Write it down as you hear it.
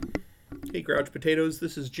Hey, Grouch Potatoes,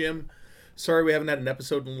 this is Jim. Sorry we haven't had an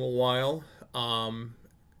episode in a little while.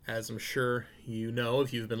 As I'm sure you know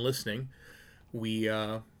if you've been listening,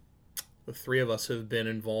 the three of us have been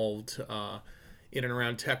involved in and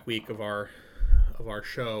around Tech Week of our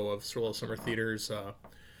show of Sorlo Summer Theater's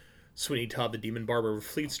Sweeney Todd the Demon Barber of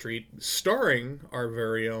Fleet Street, starring our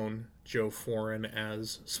very own Joe Foran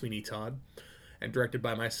as Sweeney Todd, and directed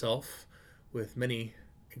by myself, with many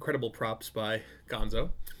incredible props by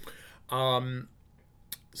Gonzo.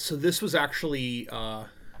 So this was actually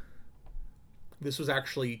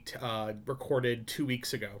recorded 2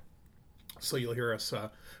 weeks ago. So you'll hear us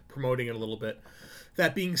promoting it a little bit.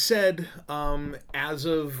 That being said, as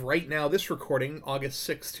of right now, this recording, August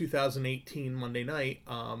 6, 2018, Monday night,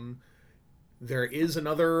 there is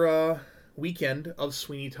another weekend of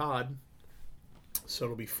Sweeney Todd. So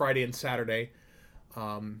it'll be Friday and Saturday,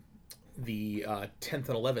 the 10th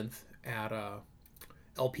and 11th at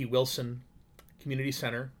LP Wilson Community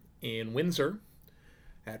Center in Windsor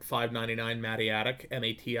at 599 Matiatic,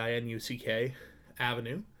 Matinuck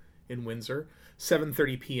Avenue in Windsor.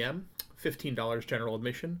 7:30 p.m., $15 general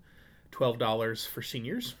admission, $12 for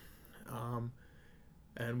seniors.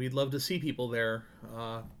 And we'd love to see people there.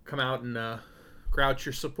 Come out and grouch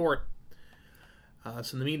your support.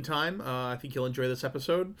 So in the meantime, I think you'll enjoy this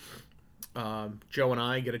episode. Joe and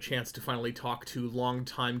I get a chance to finally talk to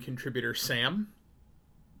longtime contributor Sam.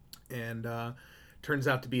 And turns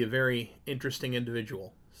out to be a very interesting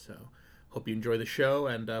individual. So hope you enjoy the show,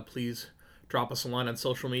 and please drop us a line on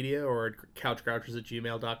social media or at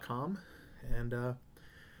couchgrouchers@gmail.com. And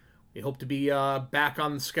we hope to be back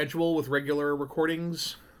on schedule with regular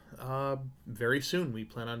recordings very soon. We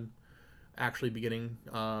plan on actually beginning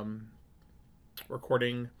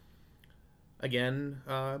recording again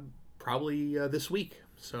probably this week.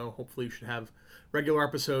 So hopefully we should have regular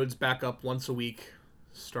episodes back up once a week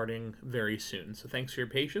starting very soon. So thanks for your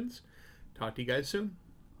patience. Talk to you guys soon.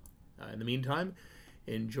 In the meantime,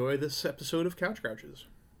 enjoy this episode of Couch Grouches.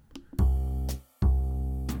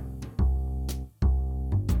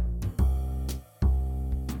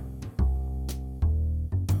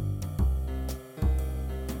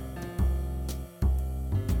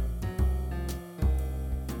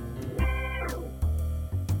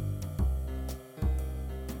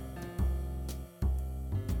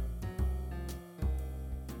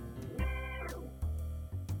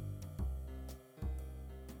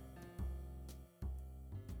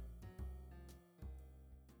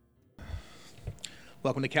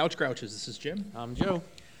 Welcome to Couch Grouches. This is Jim. I'm Joe.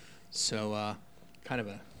 So, kind of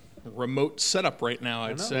a remote setup right now,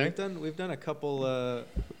 I'd say. We've done a couple,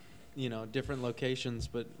 different locations,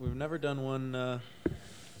 but we've never done one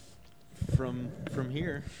from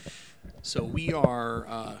here. So we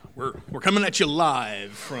are we're coming at you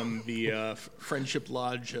live from the Friendship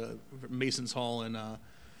Lodge, Mason's Hall in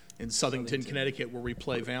Southington, Connecticut, where we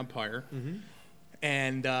play Vampire,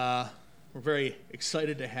 and. We're very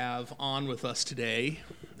excited to have on with us today,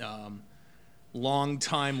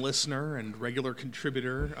 long-time listener and regular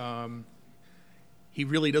contributor. He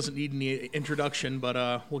really doesn't need any introduction,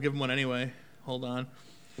 but we'll give him one anyway. Hold on.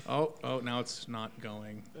 Oh, now it's not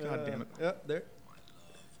going. God damn it. Yep, there. My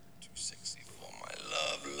love, too sexy for my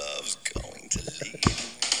love, love's going to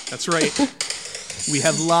leave. That's right. We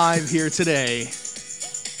have live here today,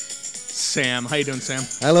 Sam. How you doing, Sam?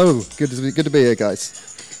 Hello. Good to be here, guys.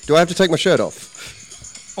 Do I have to take my shirt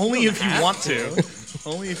off? Only if you want to.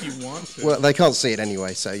 Only if you want to. Well, they can't see it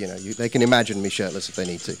anyway, so they can imagine me shirtless if they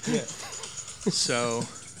need to. Yeah. So,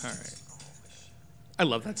 all right. I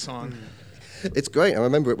love that song. It's great. I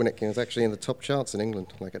remember it when it was actually in the top charts in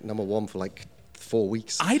England, like at number 1 for like 4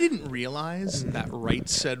 weeks. I didn't realize that Right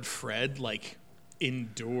Said Fred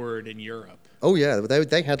endured in Europe. Oh yeah,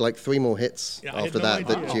 they had like 3 more hits after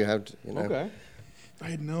that you had. Okay. I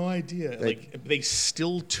had no idea. They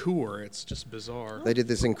still tour. It's just bizarre. They did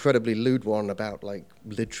this incredibly lewd one about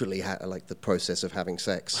literally the process of having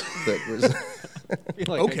sex. That was I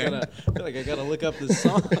feel like I gotta look up this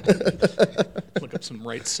song. Look up some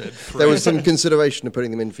Right Said Fred. There was some consideration of putting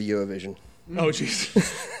them in for Eurovision. Oh jeez.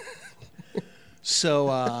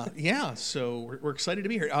 So so we're excited to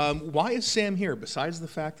be here. Why is Sam here? Besides the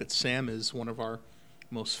fact that Sam is one of our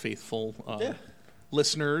most faithful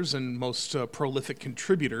listeners and most prolific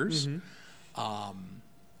contritibutors.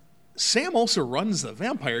 Sam also runs the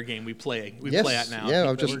vampire game we play at now. Yeah,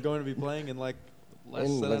 we're going to be playing in less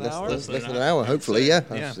than an hour. Less than an hour, hopefully. Yeah.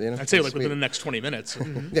 I'd say within the next 20 minutes.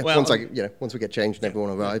 Yeah, well, once we get changed and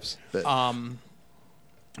everyone arrives. But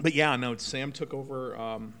Sam took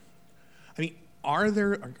over. Are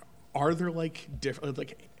there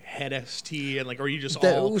head ST, and like, or are you just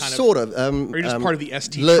They're all all kind sort of. or you're just part of the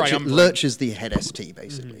ST Lurch, triumvirate? Lurch is the head ST,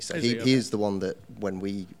 basically. So Is he? Okay. he is the one that, when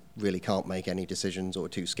we really can't make any decisions or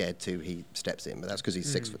too scared to, he steps in. But that's because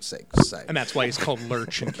he's 6'6". So. And that's why he's called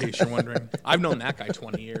Lurch, in case you're wondering. I've known that guy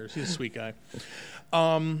 20 years. He's a sweet guy.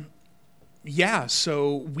 Yeah,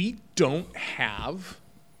 so we don't have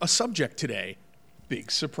a subject today.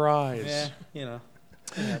 Big surprise. Yeah, you know.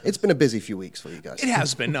 It's been a busy few weeks for you guys. It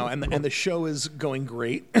has been, no, and the show is going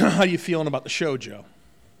great. How you feeling about the show, Joe?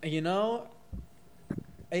 You know,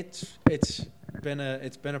 it's been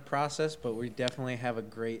a process, but we definitely have a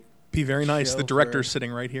great. Be very nice. Show The director's for-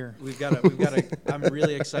 sitting right here. We've got a. I'm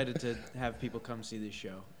really excited to have people come see this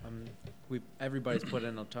show. Everybody's put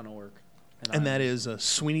in a ton of work. And that is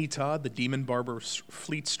Sweeney Todd, the Demon Barber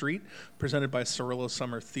Fleet Street, presented by Cirillo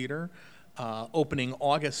Summer Theater, opening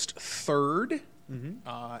August 3rd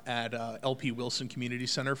at LP Wilson Community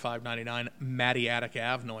Center, 599 Mattiatic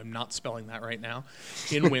Ave. No, I'm not spelling that right now.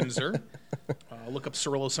 In Windsor. Look up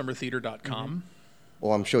CirilloSummerTheater.com.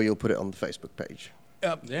 Or I'm sure you'll put it on the Facebook page.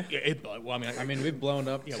 Yeah. Well, I mean, we've blown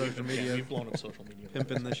up yeah, social media, we've blown up social media.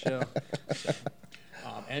 pimping the show.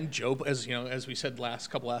 And Joe, as you know, as we said last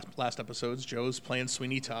episodes, Joe's playing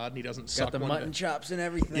Sweeney Todd, and he doesn't suck Got the one mutton bit. chops and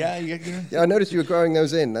everything. Yeah. Yeah, I noticed you were growing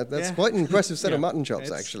those in. That's Yeah. quite an impressive set of Yeah. mutton chops,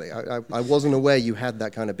 It's- actually. I wasn't aware you had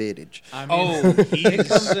that kind of beardage. I mean, Oh, it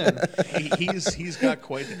comes in. he's got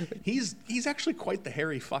quite. He's actually quite the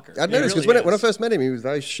hairy fucker. I noticed because really when I is. first met him, he was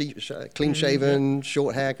very clean-shaven,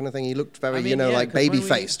 short hair kind of thing. He looked very, I mean, yeah, like 'cause when we-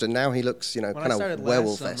 baby-faced, and now he looks, When kind I of started last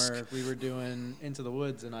werewolf-esque. summer, we were doing Into the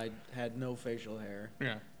Woods, and I had no facial hair.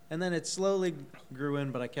 Yeah. And then it slowly grew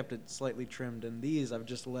in, but I kept it slightly trimmed. And these I've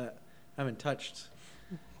just haven't touched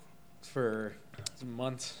for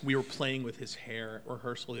months. We were playing with his hair at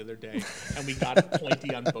rehearsal the other day, and we got it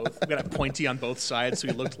pointy on both. We got it pointy on both sides, so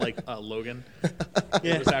he looked like Logan.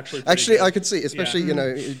 Yeah. It was actually pretty Actually, good. I could see, especially,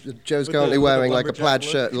 Joe's With currently the wearing like a lumberjack plaid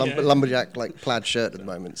look. shirt, Yeah. lumberjack like plaid shirt at the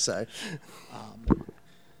moment. So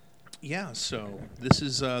Yeah. So this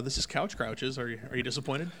is Couch Crouches. Are you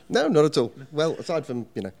disappointed? no, not at all. Well, aside from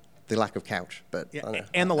the lack of couch, but I Yeah. know.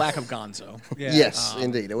 And the lack of Gonzo. Yeah. Yes,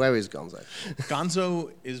 indeed. Where is Gonzo?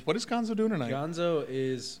 What is Gonzo doing tonight? Gonzo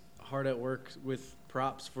is hard at work with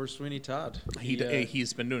props for Sweeney Todd.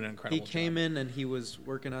 He's been doing an incredible He came in and he was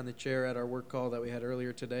working on the chair at our work call that we had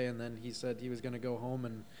earlier today, and then he said he was going to go home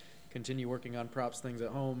and continue working on props things at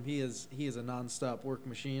home. He is a nonstop work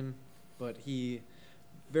machine, but he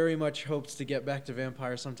very much hopes to get back to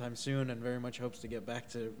Vampire sometime soon, and very much hopes to get back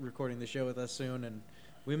to recording the show with us soon. And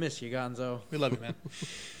we miss you, Gonzo. We love you, man.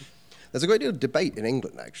 There's a great deal of debate in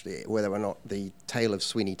England, actually, whether or not the tale of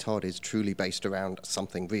Sweeney Todd is truly based around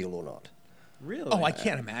something real or not. Really? Oh, I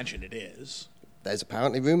can't imagine it is. There's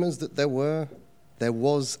apparently rumours that there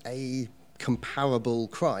was a comparable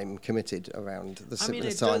crime committed around the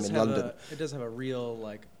similar time in London. It does have a real,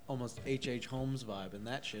 like, almost H.H. Holmes vibe, and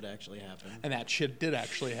that shit actually happened. And that shit did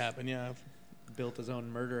actually happen, yeah. Built his own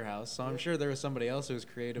murder house, so I'm sure there was somebody else who was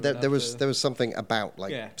creative There enough was to- there was something about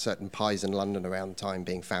Yeah. certain pies in London around the time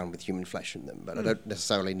being found with human flesh in them, but Hmm. I don't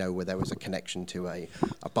necessarily know where there was a connection to a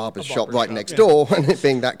barber's shop barber right shop, next yeah. door and it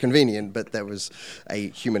being that convenient. But there was a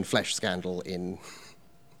human flesh scandal in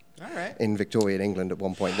All right. Victorian England at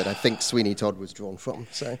one point that I think Sweeney Todd was drawn from.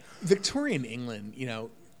 So Victorian England, you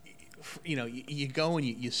go and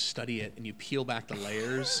you study it and you peel back the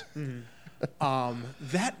layers.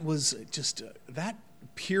 That was just that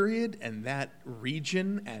period and that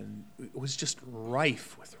region, and it was just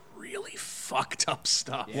rife with really fucked up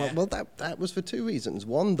stuff. Yeah. well, that was for two reasons.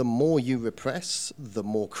 One, the more you repress, the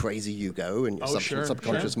more crazy you go in your Oh, sure,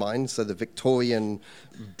 subconscious sure. mind. So the Victorian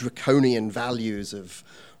draconian values of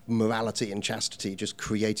morality and chastity just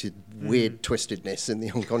created weird twistedness in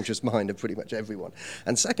the unconscious mind of pretty much everyone.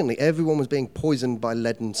 And secondly, everyone was being poisoned by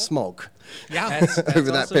lead and smog Yeah. That's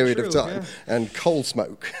over that also period true, of time, and coal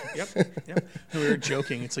smoke. Yep. We were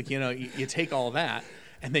joking. It's like, you take all that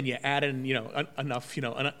and then you add in, enough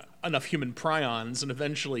human prions, and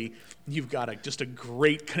eventually you've got just a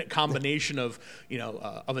great combination of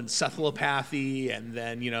encephalopathy, and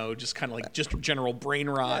then, just kind of like just general brain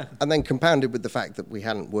rot. And then compounded with the fact that we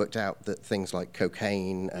hadn't worked out that things like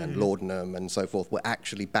cocaine and laudanum and so forth were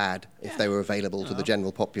actually bad if they were available to the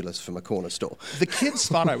general populace from a corner store. The kids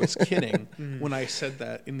thought I was kidding when I said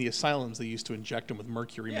that in the asylums they used to inject them with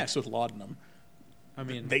mercury mixed with laudanum. I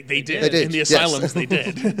mean, They did. They did, In the yes. asylums, they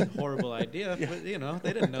did. horrible idea, but they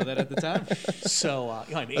didn't know that at the time. So,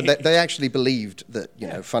 And they actually believed that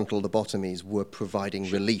frontal lobotomies were providing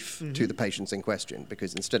relief to the patients in question,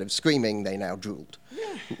 because instead of screaming, they now drooled.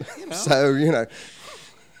 So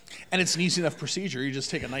And it's an easy enough procedure. You just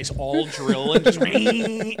take a nice awl drill and just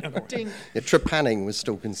Ding. Yeah, trepanning was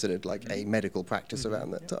still considered like a medical practice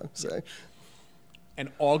around that time. So, and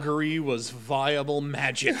augury was viable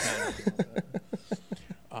magic.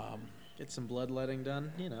 Get some bloodletting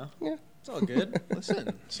done, yeah. It's all good.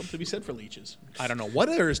 Listen, something to be said for leeches. I don't know what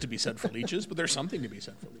there is to be said for leeches, but there's something to be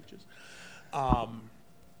said for leeches.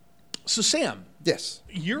 So Sam, Yes.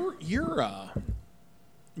 your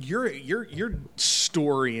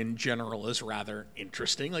story in general is rather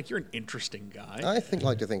interesting. Like, you're an interesting guy. I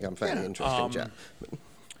like to think I'm fairly interesting, chap.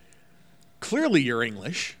 Clearly, you're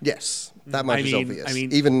English. Yes, that much is obvious. I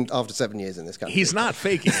mean, even after 7 years in this country. He's not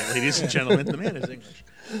faking it, ladies and gentlemen. The man is English.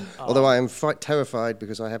 Although I am terrified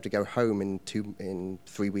because I have to go home in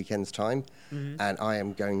 3 weekends' time, and I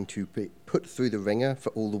am going to be put through the ringer for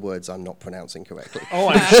all the words I'm not pronouncing correctly. Oh,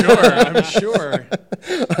 I'm sure.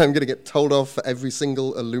 I'm going to get told off for every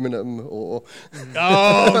single aluminum or.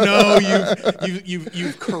 Oh no!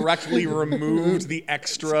 You've correctly removed the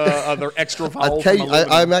extra vowel from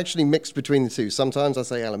aluminum. I'm actually mixed between the two. Sometimes I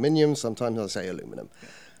say aluminium, sometimes I say aluminum.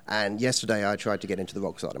 And yesterday I tried to get into the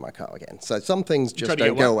wrong side of my car again. So some things just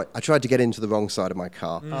don't go away. I tried to get into the wrong side of my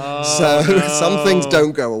car. Some things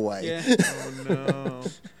don't go away. Yeah. Oh no.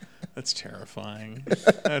 That's terrifying.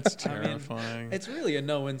 That's terrifying. It's really a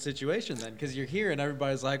no-win situation then, because you're here and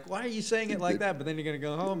everybody's like, why are you saying it like that? But then you're going to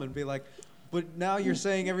go home and be like, but now you're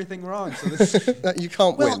saying everything wrong. So this You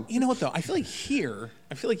can't Well, win. you know what though? I feel like here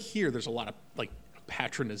there's a lot of like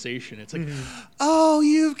patronization. It's like, oh,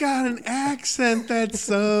 you've got an accent. That's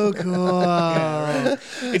so cool. Yeah, right.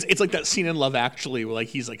 It's like that scene in Love Actually where like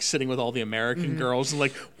he's like sitting with all the American girls and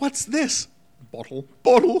like, what's this? Bottle.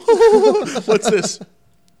 What's this?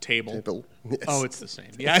 Table. Yes. Oh, it's the same.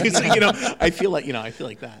 Yeah, it's like, I feel like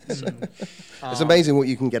that. So. It's amazing what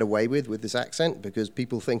you can get away with this accent because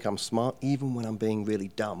people think I'm smart even when I'm being really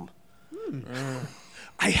dumb.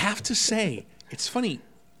 I have to say, it's funny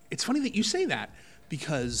that you say that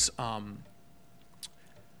because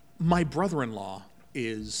my brother-in-law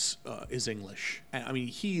is English. I mean,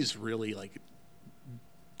 he's really like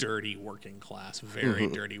dirty working class, very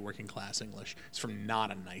dirty working class English. He's from not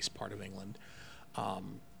a nice part of England.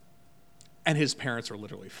 And his parents are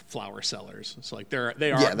literally flower sellers. So like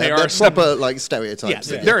they are proper like stereotypes.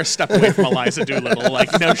 Yeah, they're a step away from Eliza Doolittle.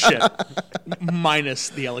 Like no shit, minus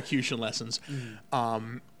the elocution lessons.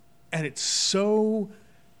 And it's so,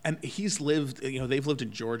 and he's lived. They've lived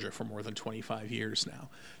in Georgia for more than 25 years now.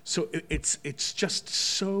 So it's just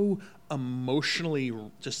so emotionally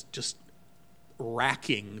just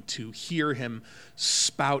racking to hear him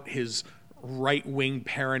spout his right-wing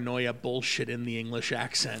paranoia bullshit in the English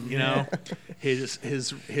accent, his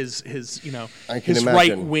I can his imagine.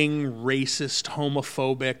 right-wing racist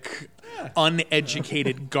homophobic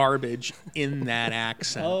uneducated garbage in that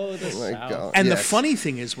accent. Oh, the my South. God. And the Yes. funny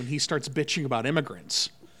thing is when he starts bitching about immigrants,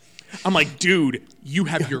 I'm like, dude, you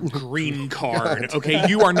have your green card, okay?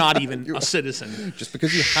 You are not even a citizen. Just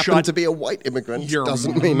because you happen Shut to be a white immigrant your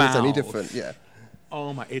doesn't mean it's any mouth. different. Yeah.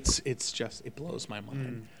 Oh my, it blows my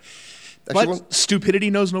mind. Actually, But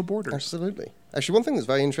stupidity knows no borders. Absolutely. Actually, one thing that's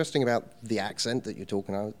very interesting about the accent that you're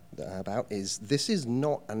talking about is this is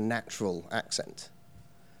not a natural accent.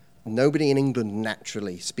 Nobody in England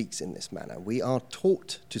naturally speaks in this manner. We are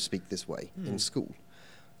taught to speak this way in school.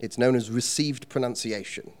 It's known as received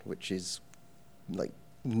pronunciation, which is like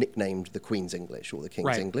nicknamed the Queen's English or the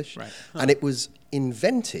King's English. Right. And it was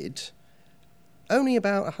invented only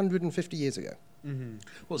about 150 years ago.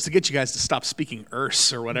 Well, it's to get you guys to stop speaking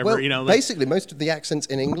Erse or whatever, Well, basically, most of the accents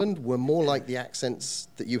in England were more like the accents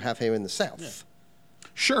that you have here in the South.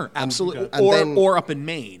 Sure, absolutely. and Or up in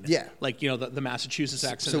Maine. Yeah. Like, the Massachusetts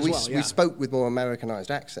accent So as well. we spoke with more Americanized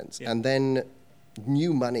accents, Yeah. and then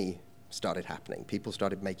new money started happening. People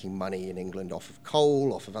started making money in England off of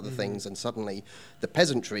coal, off of other things, and suddenly the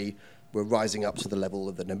peasantry were rising up to the level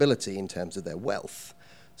of the nobility in terms of their wealth.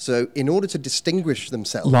 So in order to distinguish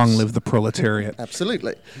themselves... Long live the proletariat.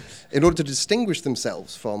 Absolutely. In order to distinguish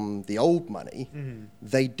themselves from the old money,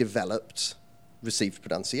 they developed received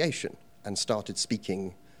pronunciation and started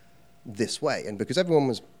speaking this way. And because everyone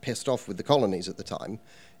was pissed off with the colonies at the time,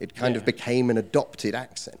 it kind of became an adopted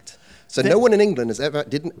accent. So no one in England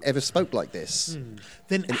didn't ever spoke like this.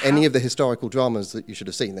 Then In any of the historical dramas that you should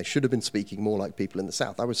have seen, they should have been speaking more like people in the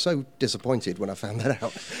South. I was so disappointed when I found that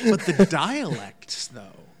out. But the dialects, though,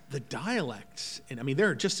 and I mean, there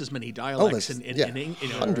are just as many dialects there's- in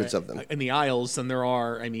hundreds of them. in the Isles than there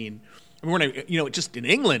are, I mean, I mean, we're not, just in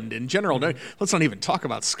England in general. Let's not even talk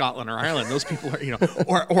about Scotland or Ireland. Those people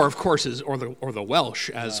are, or of course or the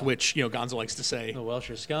Welsh, as which Gonzo likes to say. The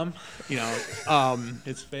Welsh are scum. His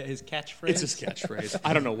catchphrase. It's his catchphrase.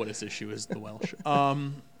 I don't know what his issue is. The Welsh.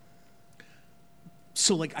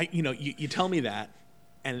 So like you tell me that,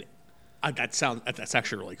 and that's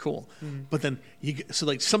actually really cool. But then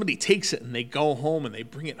somebody takes it and they go home and they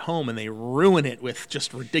bring it home and they ruin it with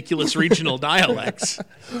just ridiculous regional dialects.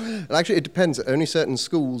 Well, actually, it depends. Only certain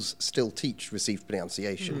schools still teach received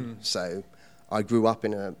pronunciation. So I grew up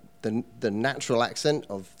in the natural accent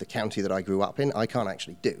of the county that I grew up in, I can't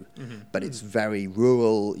actually do. But it's very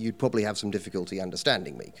rural. You'd probably have some difficulty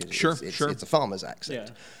understanding me because it's a farmer's accent.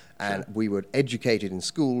 Yeah. And we were educated in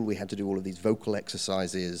school. We had to do all of these vocal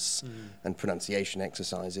exercises and pronunciation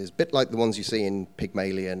exercises, a bit like the ones you see in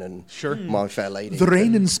Pygmalion and My Fair Lady. The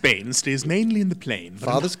rain in Spain stays mainly in the plain.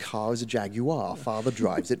 Father's car is a Jaguar. Father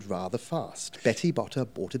drives it rather fast. Betty Botter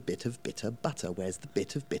bought a bit of bitter butter. Where's the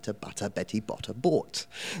bit of bitter butter Betty Botter bought?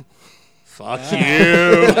 Fuck you.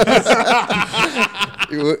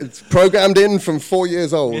 It's programmed in from 4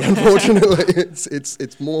 years old. Unfortunately,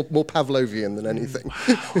 it's more Pavlovian than anything.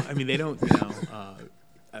 Wow. I mean, they don't.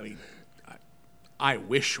 I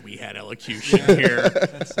wish we had elocution here.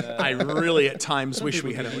 I really, at times, wish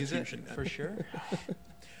we had elocution for sure.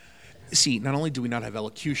 See, not only do we not have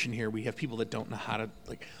elocution here, we have people that don't know how to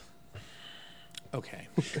Okay.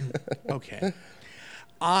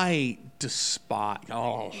 I despise.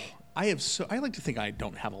 I like to think I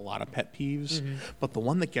don't have a lot of pet peeves, but the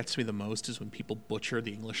one that gets me the most is when people butcher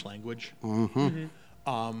the English language,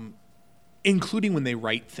 including when they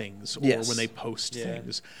write things or when they post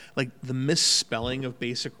things, like the misspelling of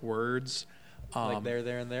basic words. Like there,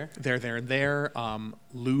 and there. There, and there.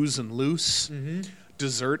 Lose and loose.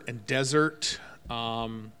 Dessert and desert.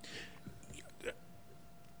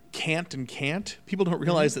 Can't and can't. People don't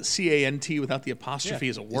realize that C-A-N-T without the apostrophe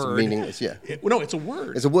is a word. It's meaningless, yeah. No, it's a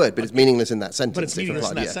word. It's a word, but it's meaningless in that sentence. But it's meaningless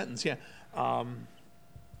in that sentence, yeah. I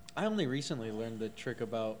only recently learned the trick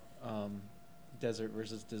about desert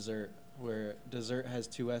versus dessert, where dessert has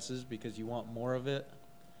 2 S's because you want more of it.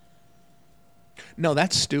 No,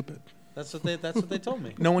 that's stupid. That's what they told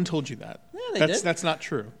me. No one told you that. Yeah, they did. That's not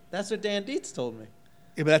true. That's what Dan Dietz told me.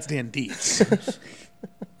 Yeah, but that's Dan Dietz.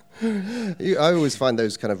 I always find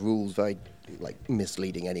those kind of rules very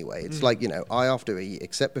misleading anyway. It's like, I after E,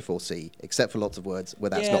 except before C, except for lots of words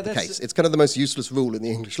where that's not the case. It's kind of the most useless rule in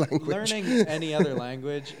the English language. Learning any other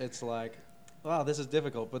language, it's like, wow, this is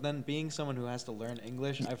difficult. But then being someone who has to learn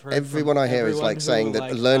English, I've heard everyone I hear is saying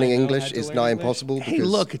that learning English is nigh impossible. Hey,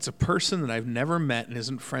 look, it's a person that I've never met and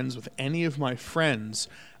isn't friends with any of my friends.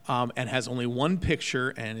 And has only one picture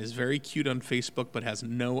and is very cute on Facebook, but has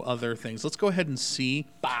no other things. Let's go ahead and see.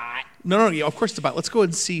 Bye. No, yeah, of course it's a bot. Let's go ahead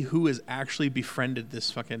and see who has actually befriended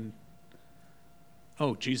this fucking.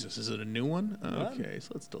 Oh Jesus, is it a new one? Okay, so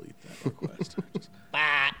let's delete that request.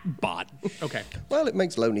 Bot. Okay. Well, it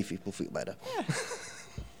makes lonely people feel better.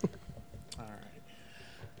 All right.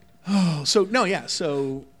 Oh, so no, yeah.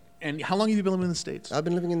 So, and how long have you been living in the States? I've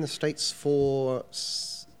been living in the States for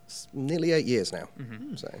nearly 8 years now.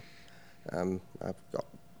 So I've got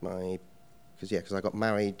because I got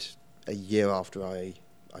married a year after I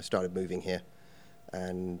started moving here,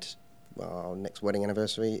 and our next wedding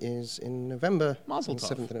anniversary is in November. Mazel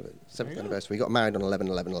tov. 7th anniversary. We got married on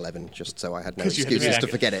 11/11/11, just so I had no excuses to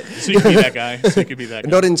forget it. So you could be that guy.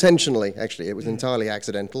 Not intentionally, actually. It was entirely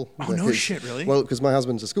accidental. Oh, no shit, really? Well, because my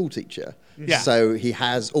husband's a school teacher. Yeah. So he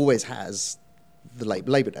always has the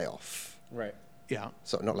Labor Day off. Right. Yeah.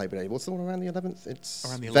 So not Labor Day. What's the one around the 11th? It's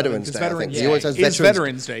around the 11th. Veterans Day. I think. Day. He always has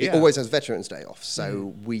Veterans Day. Yeah. He always has Veterans Day off.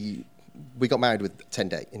 So we got married with 10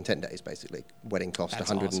 days basically. Wedding cost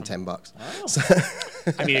 $110. Wow. So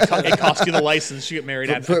I mean, it cost you the license to get married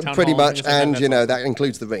at the town pretty hall much, and that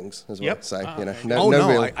includes the rings as well. Yep. So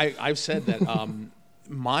I've said that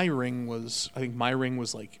my ring was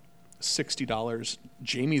like $60.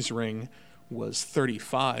 Jamie's ring was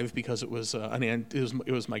 $35 because it was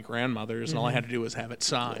it was my grandmother's, and all I had to do was have it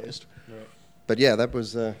sized. Right. But yeah, that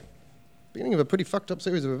was beginning of a pretty fucked up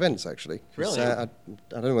series of events, actually. Really? I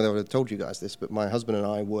don't know whether I would have told you guys this, but my husband and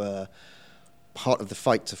I were part of the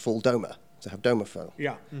fight to fall DOMA, to have DOMA fall.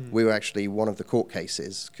 Yeah. We were actually one of the court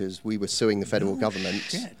cases because we were suing the federal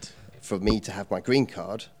government for me to have my green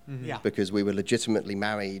card Yeah. because we were legitimately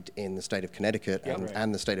married in the state of Connecticut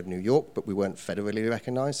and the state of New York, but we weren't federally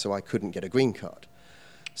recognized, so I couldn't get a green card.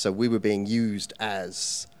 So we were being used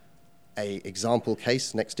as a example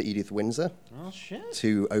case next to Edith Windsor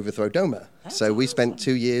to overthrow DOMA. So we spent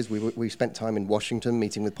 2 years, we spent time in Washington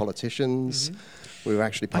meeting with politicians. We were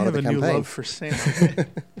actually part of the campaign. I have a new love for Sam.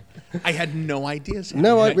 I had no idea. Sam.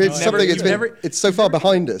 No, You it's something. never- It's so far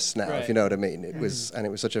behind us now, Right. if you know what I mean. It was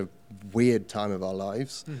such a weird time of our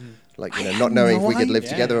lives, like I not had knowing no if we could live idea.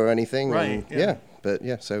 together or anything. Right, And, yeah. But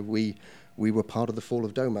so we were part of the fall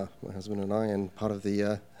of Doma, my husband and I, and part of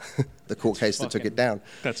the the court case that took it down.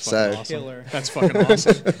 That's so, fucking awesome. Killer. That's fucking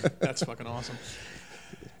awesome. That's fucking awesome.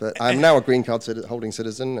 But I'm now a green card holding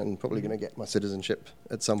citizen, and probably going to get my citizenship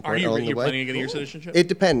at some point Are you along the you're way. planning on getting your citizenship? It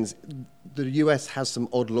depends. The US has some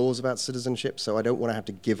odd laws about citizenship, so I don't want to have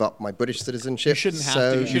to give up my British citizenship. You shouldn't have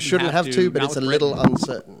so to. you shouldn't have to, but not it's a with little Britain.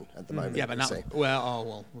 uncertain at the moment. Yeah, but we'll not. see.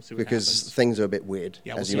 Well, we'll see what Because happens. things are a bit weird,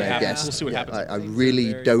 Yeah, we'll as see you what may have happens. guessed. We'll see what happens. I Things are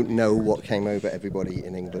really very don't know what came over everybody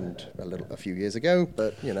in England a few years ago,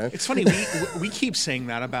 but It's funny we keep saying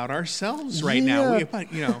that about ourselves right now. Yeah. But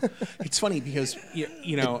it's funny because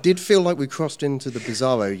you know it did feel like we crossed into the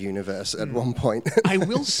Bizarro universe at one point. I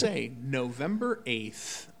will say November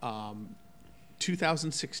 8th,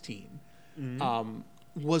 2016,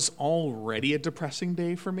 was already a depressing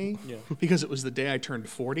day for me because it was the day I turned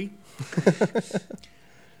 40.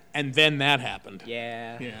 And then that happened.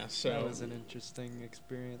 Yeah. Yeah, so that was an interesting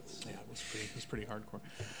experience. yeah, it was pretty hardcore.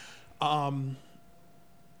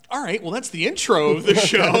 All right, well that's the intro of the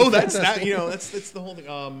show. That's the whole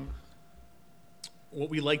thing. What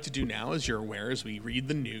we like to do now, as you're aware, is we read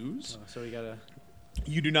the news. So we gotta.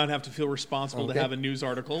 You do not have to feel responsible to Okay. have a news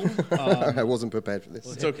article. I wasn't prepared for this.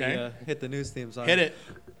 It's okay. Hit the news theme song. Hit it.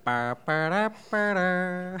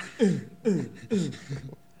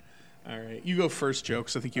 All right, you go first, Joe,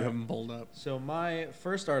 'cause I think you have them pulled up. So my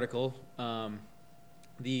first article,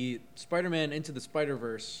 the Spider-Man Into the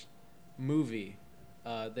Spider-Verse movie,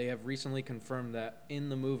 they have recently confirmed that in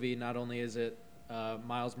the movie, not only is it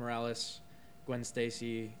Miles Morales, Gwen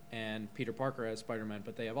Stacy, and Peter Parker as Spider-Man,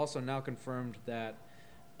 but they have also now confirmed that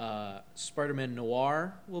Spider-Man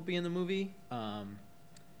Noir will be in the movie.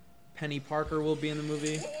 Penny Parker will be in the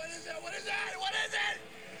movie. What is it? What is it? What is it?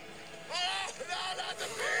 Oh, no, not the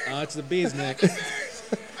bees! It's the bees, Nick.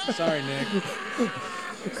 Bees! Sorry, Nick.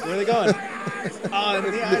 Where are they going? Oh,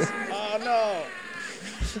 in the eyes. Oh,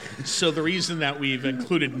 no. So the reason that we've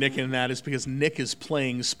included Nick in that is because Nick is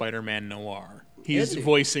playing Spider-Man Noir. He is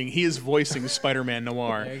voicing Spider-Man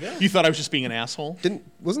Noir. There you go. You thought I was just being an asshole?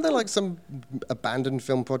 Wasn't there like some abandoned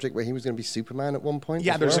film project where he was going to be Superman at one point?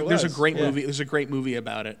 Yeah, as there's well? a was, great yeah. movie. There's a great movie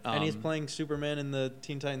about it. And he's playing Superman in the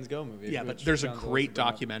Teen Titans Go movie. Yeah, but which there's a John's great also brought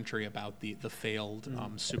up. documentary about the failed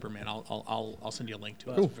Superman. I'll send you a link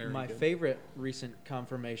to it. But It's very my good. favorite recent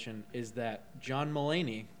confirmation is that John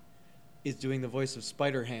Mulaney is doing the voice of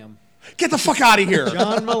Spider-Ham. Get the fuck out of here!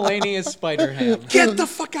 John Mulaney is Spider-Ham. Get the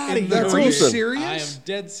fuck out of here! That's Are you awesome. serious? I am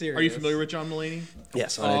dead serious. Are you familiar with John Mulaney?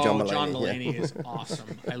 Yes, I know John Mulaney. John yeah. Mulaney is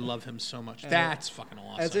awesome. I love him so much. That's fucking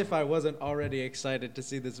awesome. As if I wasn't already excited to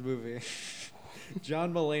see this movie.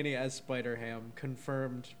 John Mulaney as Spider-Ham,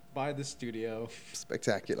 confirmed by the studio.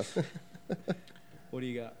 Spectacular. What do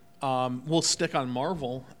you got? We'll stick on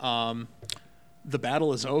Marvel. The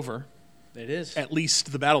battle is over. It is. At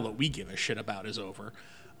least the battle that we give a shit about is over.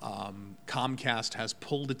 Comcast has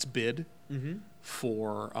pulled its bid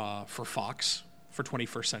for Fox, for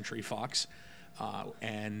 21st Century Fox,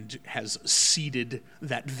 and has ceded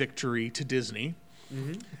that victory to Disney.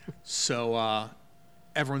 So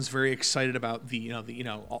everyone's very excited about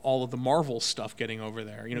all of the Marvel stuff getting over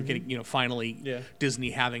there. Getting finally Yeah.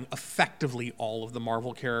 Disney having effectively all of the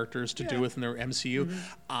Marvel characters to do with in their MCU.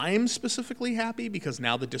 I'm specifically happy because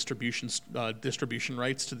now the distribution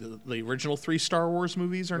rights to the original 3 Star Wars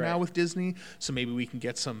movies are now Right. with Disney. So maybe we can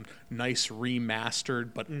get some nice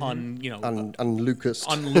remastered but Unlucased.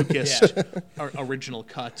 unlucased original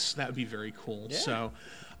cuts. That would be very cool. So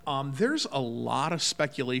there's a lot of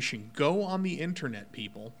speculation. Go on the internet,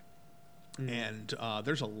 people. And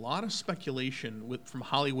there's a lot of speculation from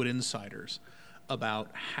Hollywood insiders about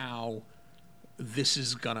how this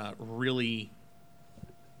is going to really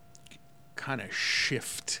kind of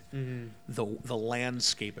shift the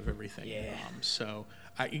landscape of everything. Yeah. So,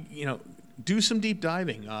 do some deep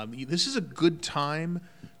diving. This is a good time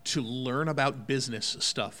to learn about business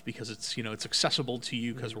stuff because it's accessible to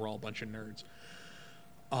you because we're all a bunch of nerds.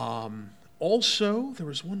 Also, there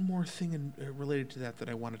was one more thing related to that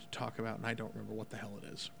I wanted to talk about, and I don't remember what the hell it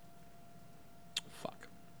is. Fuck.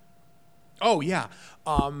 Oh, yeah.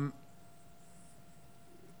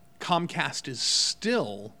 Comcast is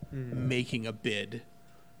still making a bid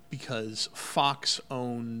because Fox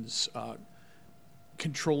owns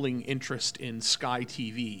controlling interest in Sky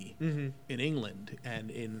TV in England and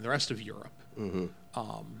in the rest of Europe.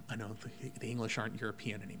 I know the English aren't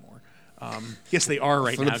European anymore. Yes, they are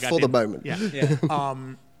right now. For the moment. Yeah. Yeah.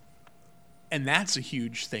 And that's a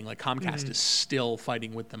huge thing. Like Comcast is still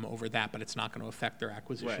fighting with them over that, but it's not going to affect their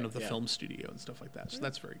acquisition Right, of the yeah. film studio and stuff like that. So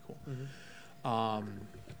that's very cool.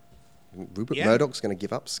 Rupert Yeah. Murdoch's going to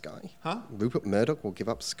give up Sky. Huh? Rupert Murdoch will give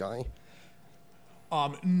up Sky.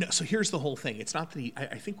 No, so here's the whole thing. It's not that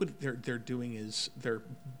I think what they're doing is they're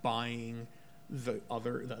buying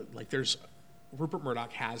there's Rupert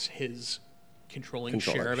Murdoch has his controlling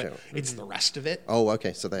share of it. It's the rest of it. Oh,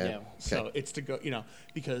 okay. So they're Yeah. okay. So it's to go,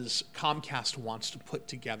 because Comcast wants to put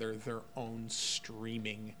together their own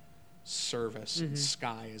streaming service, and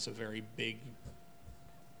Sky is a very big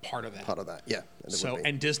part of that. part of that. Yeah. And it So, would be.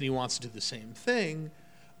 and Disney wants to do the same thing.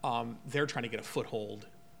 They're trying to get a foothold,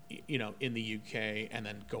 in the UK, and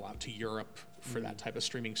then go out to Europe for that type of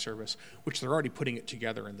streaming service, which they're already putting it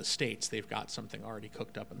together in the States. They've got something already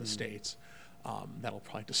cooked up in the States. That'll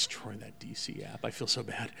probably destroy that DC app. I feel so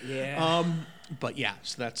bad. Yeah. But yeah,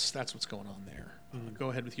 so that's what's going on there. Go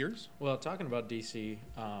ahead with yours. Well, talking about DC,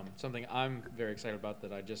 something I'm very excited about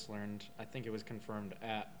that I just learned, I think it was confirmed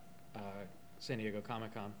at San Diego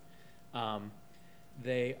Comic-Con.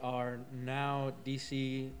 They are now,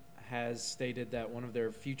 DC has stated that one of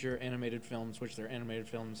their future animated films, which their animated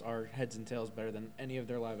films are heads and tails better than any of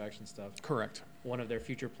their live action stuff. Correct. One of their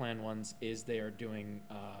future planned ones is they are doing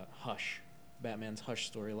Hush, Batman's Hush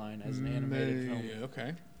storyline as an animated film.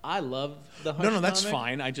 Okay. I love the Hush No, that's comic.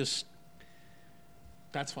 fine.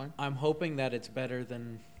 That's fine. I'm hoping that it's better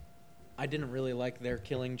than. I didn't really like their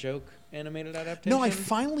Killing Joke animated adaptation. No, I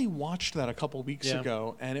finally watched that a couple weeks Yeah.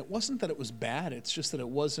 ago, and it wasn't that it was bad. It's just that it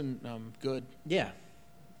wasn't good. Yeah.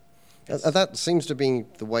 That seems to be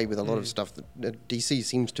the way with a lot of stuff. That DC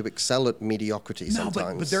seems to excel at mediocrity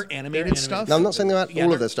sometimes. but their animated animated. stuff. No, I'm not saying about Yeah, all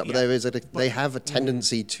of they're- their stuff, but yeah. there is they have a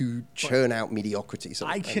tendency to churn out mediocrity. I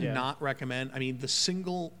Sometimes. cannot recommend. I mean, the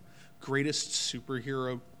single greatest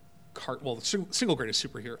superhero the single greatest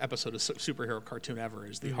superhero episode of superhero cartoon ever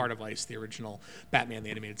is the Heart of Ice, the original Batman the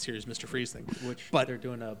Animated Series, Mr. Freeze thing. Which but they're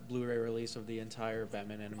doing a Blu-ray release of the entire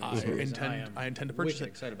Batman animated series. I intend to purchase wicked it.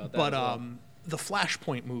 excited about that. But as well. the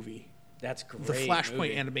Flashpoint movie, That's great. the Flashpoint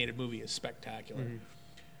movie. animated movie is spectacular.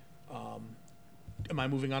 Am I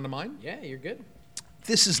moving on to mine? Yeah, you're good.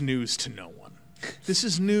 This is news to no one. This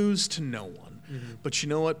is news to no one. But you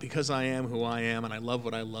know what? Because I am who I am, and I love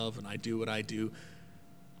what I love, and I do what I do.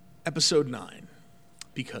 Episode 9,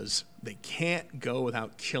 because they can't go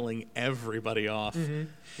without killing everybody off.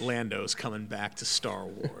 Lando's coming back to Star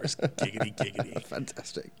Wars. Giggity, giggity.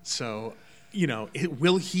 Fantastic. So,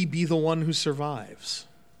 will he be the one who survives?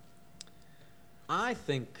 I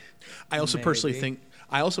think. I also personally maybe. think.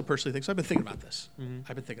 So I've been thinking about this.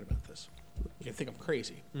 I've been thinking about this. You think I'm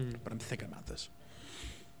crazy, but I'm thinking about this.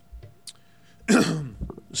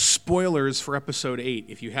 Spoilers for episode 8.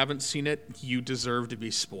 If you haven't seen it, you deserve to be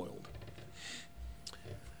spoiled.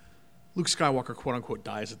 Luke Skywalker, quote unquote,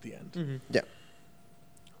 dies at the end. Yeah.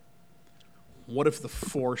 What if the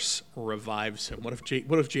Force revives him? What if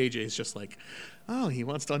JJ is just like, oh, he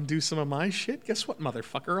wants to undo some of my shit? Guess what,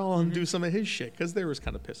 motherfucker? I'll undo some of his shit, because there was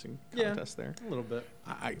kind of pissing contest there. A little bit.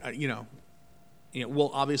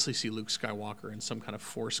 We'll obviously see Luke Skywalker in some kind of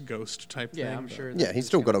Force ghost type thing. Yeah, I'm but- sure. Yeah, he's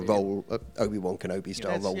still got a role, Obi-Wan Kenobi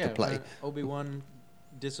style role to play. Obi-Wan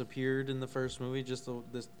disappeared in the first movie just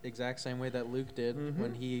the exact same way that Luke did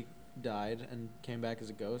when he died and came back as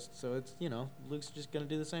a ghost. So it's, Luke's just going to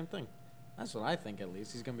do the same thing. That's what I think, at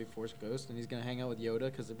least. He's going to be Force Ghost, and he's going to hang out with Yoda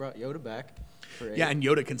because they brought Yoda back. For Yeah, 8. and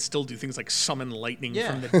Yoda can still do things like summon lightning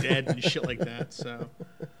Yeah. from the dead and shit like that. So,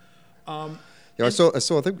 Yeah, I saw.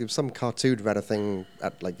 I think it was some cartoon read a thing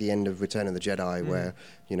at like the end of Return of the Jedi where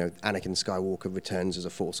Anakin Skywalker returns as a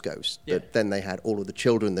Force ghost. Yeah. But then they had all of the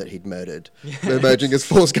children that he'd murdered emerging as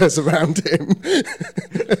Force ghosts around him.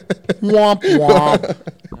 womp womp.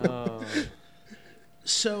 Oh.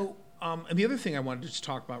 So, and the other thing I wanted to just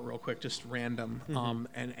talk about real quick, just random,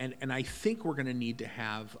 and I think we're going to need to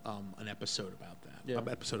have an episode about that. Yeah. An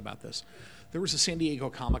episode about this. There was a San Diego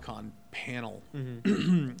Comic-Con panel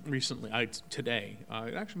recently, today.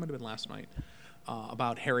 It actually might have been last night,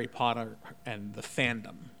 about Harry Potter and the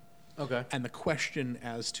fandom. Okay. And the question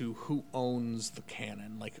as to who owns the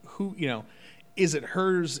canon, like who, is it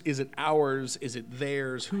hers? Is it ours? Is it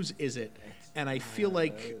theirs? Whose is it? And I feel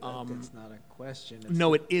like, that's not a question.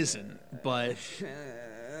 no, it isn't. But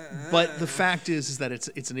the fact is that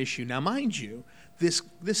it's an issue. Now, mind you, this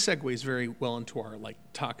segues very well into our like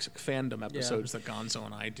toxic fandom episodes that Gonzo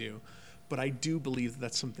and I do. But I do believe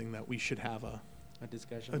that's something that we should have a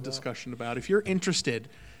discussion. discussion about. If you're interested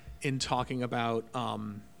in talking about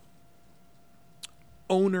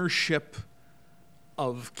ownership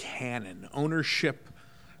of canon, ownership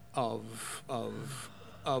of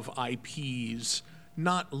IPs,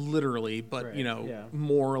 not literally, but Right, you know, yeah.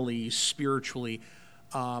 morally, spiritually.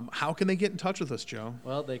 How can they get in touch with us, Joe?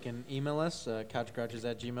 Well, they can email us,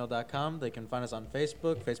 couchgrouches@gmail.com. They can find us on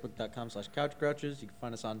Facebook, facebook.com/couchgrouches. You can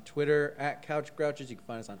find us on Twitter @couchgrouches. You can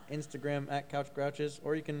find us on Instagram @couchgrouches.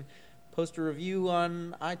 Or you can post a review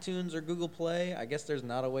on iTunes or Google Play. I guess there's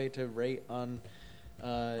not a way to rate on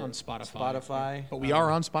Spotify. But we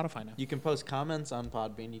are on Spotify now. You can post comments on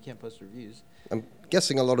Podbean. You can't post reviews. I'm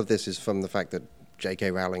guessing a lot of this is from the fact that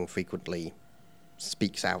J.K. Rowling frequently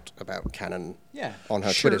speaks out about canon Yeah. on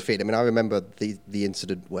her Sure. Twitter feed. I mean, I remember the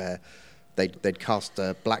incident where they'd cast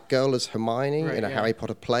a black girl as Hermione Right, in a yeah. Harry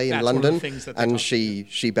Potter play That's in one of the London, things that they and talked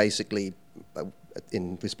she basically,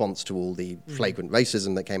 in response to all the flagrant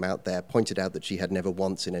racism that came out there, pointed out that she had never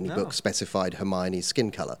once in any No. book specified Hermione's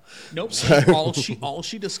skin color. Nope. all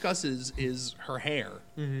she discusses is her hair.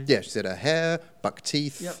 Yeah, she said her hair, buck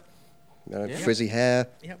teeth, Yep. Yeah. frizzy hair.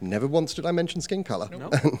 Yep. Never once did I mention skin color.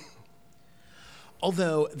 Nope.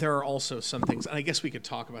 Although there are also some things, and I guess we could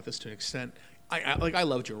talk about this to an extent. I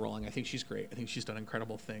love Jo Rowling. I think she's great. I think she's done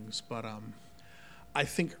incredible things. But I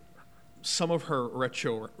think some of her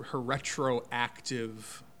retroactive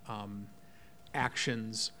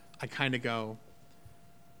actions, I kind of go,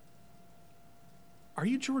 are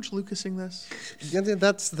you George Lucasing this? Yeah,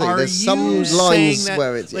 that's the thing. Are There's some you lines saying that,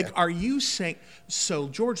 where it's like, yeah. are you saying, so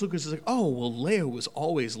George Lucas is like, oh, well, Leia was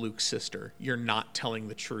always Luke's sister. You're not telling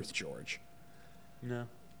the truth, George. No.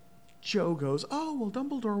 Joe goes, oh, well,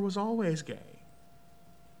 Dumbledore was always gay.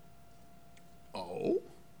 Oh?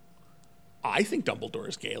 I think Dumbledore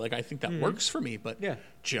is gay. Like, I think that works for me. But, Yeah.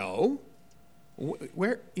 Joe?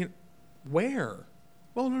 Where? Where?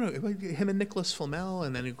 Well, no. Him and Nicholas Flamel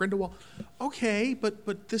and then Grindelwald. Okay,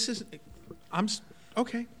 but this is...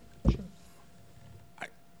 Okay. Sure.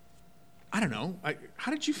 I don't know.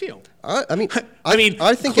 How did you feel? I mean,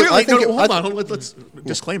 I think clearly, hold on. Let's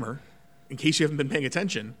disclaimer, in case you haven't been paying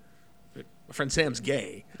attention. My friend Sam's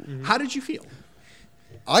gay. How did you feel?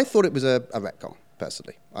 I thought it was a retcon,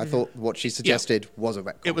 personally. I thought what she suggested was a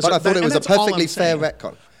retcon. It was but a- I thought it and was a that's all perfectly I'm fair saying.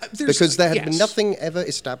 retcon. There's- Because there had been yes. nothing ever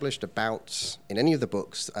established about, in any of the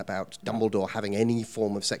books, about Dumbledore having any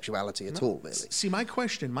form of sexuality at all, really. See, my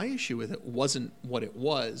issue with it wasn't what it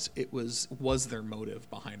was. It was there motive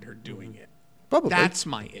behind her doing it? Probably. That's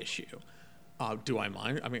my issue. Do I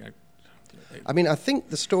mind? I mean, I think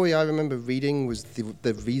the story I remember reading was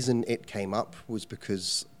the reason it came up was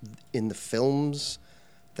because in the films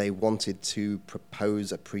they wanted to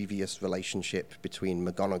propose a previous relationship between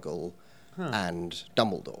McGonagall and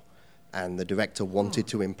Dumbledore. And the director wanted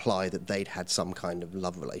to imply that they'd had some kind of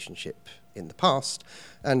love relationship in the past.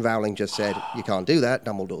 And Rowling just said, you can't do that,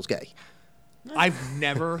 Dumbledore's gay. I've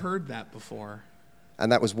never heard that before. And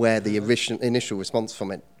that was where the initial response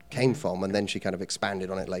from it came from, and then she kind of expanded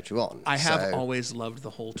on it later on. I have So- always loved the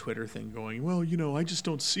whole Twitter thing going, well, I just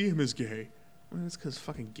don't see him as gay. Well, that's because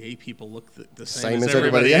fucking gay people look the same as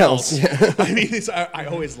everybody else. Yeah. I mean, I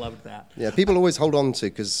always loved that. Yeah, people always hold on to,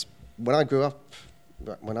 because when I grew up,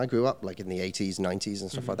 like in the 80s, 90s and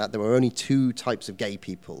stuff like that, there were only two types of gay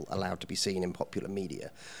people allowed to be seen in popular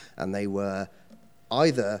media. And they were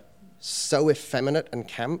either so effeminate and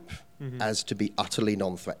camp as to be utterly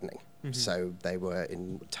non-threatening. So they were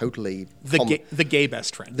in totally... The gay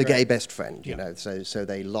best friend. The gay best friend, you Yeah. know. So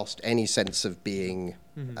they lost any sense of being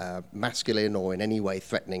masculine or in any way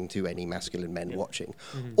threatening to any masculine men watching.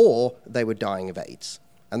 Or they were dying of AIDS.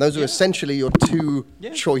 And those are essentially your two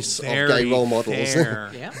choice of gay role models. Fair.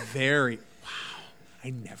 Yeah. Very. Wow. I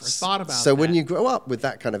never thought about So that. when you grow up with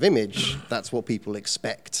that kind of image, that's what people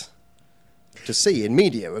expect to see in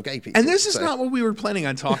media of gay people. And this is So- not what we were planning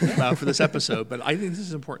on talking about for this episode, but I think this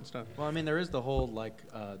is important stuff. Well, I mean, there is the whole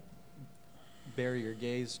bury your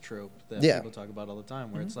gays trope that Yeah. people talk about all the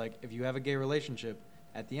time, where it's like if you have a gay relationship,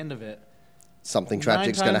 at the end of it, something 9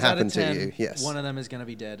 tragic's going to times out happen of to 10, you. Yes. one of them is going to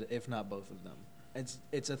be dead, if not both of them.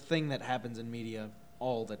 It's a thing that happens in media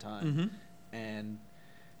all the time, and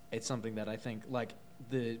it's something that I think like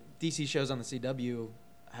the DC shows on the CW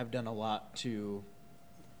have done a lot to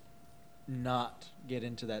not get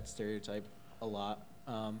into that stereotype a lot.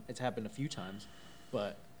 It's happened a few times,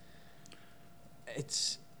 but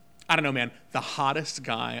it's I don't know, man. The hottest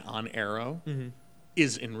guy on Arrow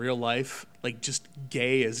is in real life like just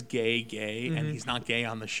gay as gay, and he's not gay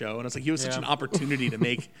on the show. And it's like he was such Yeah. an opportunity to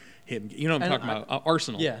make him. You know what I'm And talking about?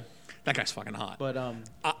 Arsenal. yeah. That guy's fucking hot. but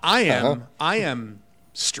I am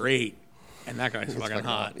straight, and that guy's fucking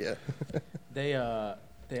hot. Yeah.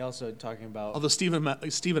 they also talking about Although Stephen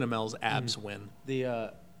Amell's abs win.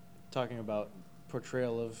 the talking about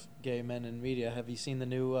portrayal of gay men in media. Have you seen the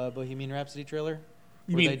new Bohemian Rhapsody trailer?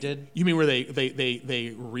 You Where mean they did? You mean where they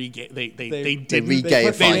re-gay they didn't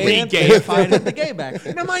re-gayified they They re-gayified gayified the gay back.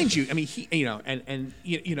 Now, mind you, I mean, he, and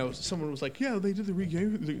someone was like, yeah, they did the re-gay.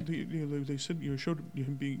 They said, showed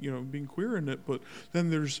him being queer in it, but then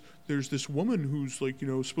there's this woman who's like,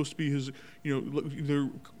 supposed to be his, they're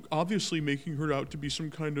obviously making her out to be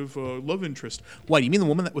some kind of love interest. Why? You mean the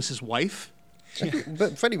woman that was his wife?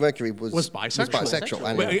 But Freddie Mercury was bisexual.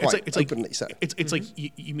 and Well, quite openly so. It's like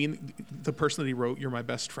you mean the person that he wrote "You're My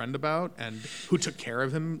Best Friend" about, and who took care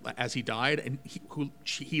of him as he died, and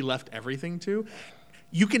he left everything to.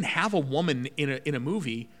 You can have a woman in a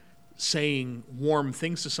movie saying warm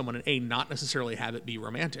things to someone, and not necessarily have it be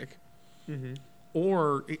romantic,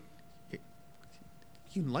 or you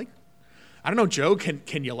can like. I don't know, Joe. Can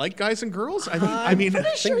you like guys and girls? I mean, I'm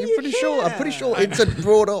pretty sure it's a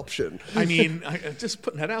broad option. I mean, just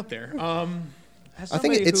putting that out there. As I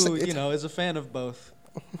think somebody it's- who it's- is a fan of both.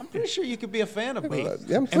 I'm pretty sure you could be a fan of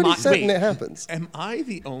both. I'm pretty certain it happens. Am I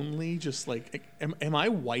the only just like? Am I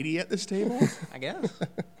whitey at this table? I guess.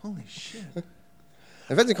 Holy shit!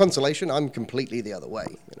 If it's a consolation, I'm completely the other way.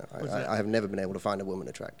 I have never been able to find a woman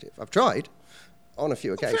attractive. I've tried on a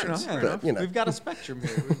few occasions, enough. but We've got a spectrum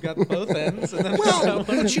here. We've got both ends. And then Well,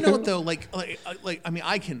 but you know what though? Like I mean,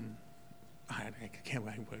 I can't. I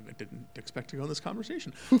didn't expect to go in this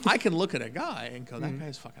conversation. I can look at a guy and go, "That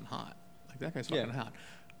guy's fucking hot." Like that guy's fucking hot.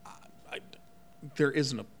 There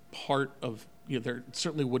isn't a part of there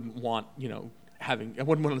certainly wouldn't want having. I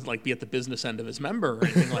wouldn't want to like be at the business end of his member or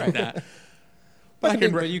anything like that. But I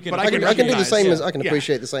can do the same as I can yeah.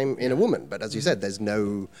 appreciate the same in a woman. But as you said, there's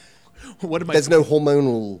no What there's no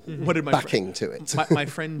hormonal What did my backing to it. My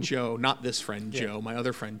friend Joe, not this friend Joe, my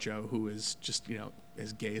other friend Joe, who is just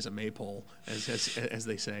as gay as a maypole, as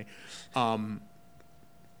they say,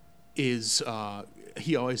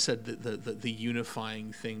 he always said that the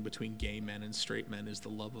unifying thing between gay men and straight men is the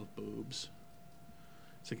love of boobs.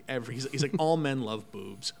 It's like he's like all men love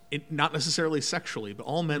boobs, not necessarily sexually, but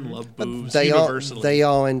all men love boobs universally. They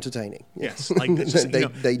are entertaining. Yes, like it's just,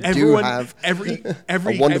 they do have every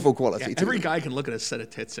a wonderful quality to every them. guy can look at a set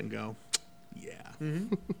of tits and go, yeah,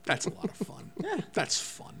 that's a lot of fun. Yeah, that's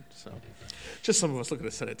fun. So, just some of us look at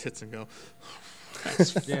a set of tits and go,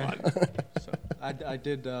 that's fun.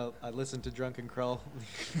 So. I listened to Drunken Krull.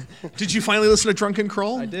 Did you finally listen to Drunken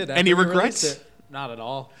Krull? I did. Any after we regrets? released it. Not at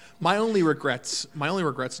all. My only regrets.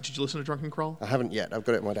 Did you listen to Drunken Krull? I haven't yet. I've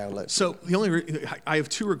got it in my download. So the only I have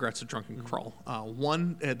two regrets of Drunken Krull.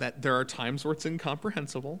 One, that there are times where it's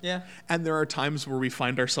incomprehensible. Yeah. And there are times where we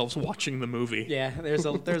find ourselves watching the movie. Yeah, there's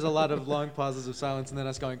a lot of long pauses of silence, and then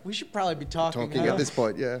us going, we should probably be talking At this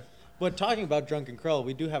point, yeah. But talking about Drunken Krull,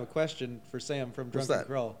 we do have a question for Sam from Drunken that?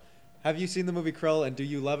 Krull. Have you seen the movie Krull, and do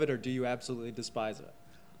you love it, or do you absolutely despise it?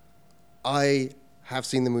 I have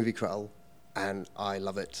seen the movie Krull, and I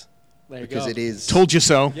love it. There you because go. it is. Told you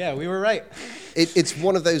so. Yeah, we were right. It's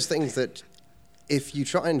one of those things that, if you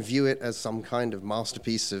try and view it as some kind of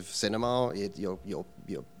masterpiece of cinema, you're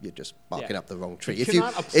just barking up the wrong tree. You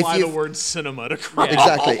cannot apply the word cinema to Krull.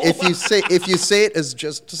 Exactly. If you see it as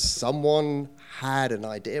just someone had an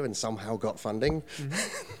idea and somehow got funding.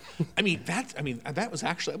 I mean that was a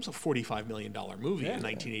 $45 million movie in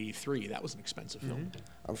 1983. That was an expensive film.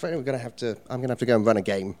 I'm afraid I'm gonna have to go and run a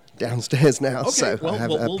game downstairs now. Okay, So well, I have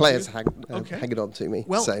we'll players do- hang it on to me.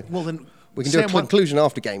 Well, so then we can Sam, do a conclusion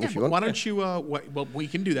after game if you want. Why don't you? Well, we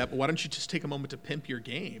can do that, but why don't you just take a moment to pimp your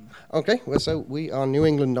game? Okay, well, so we are New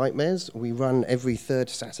England Nightmares. We run every third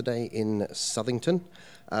Saturday in Southington.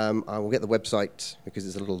 I will get the website, because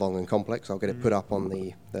it's a little long and complex, I'll get it put up on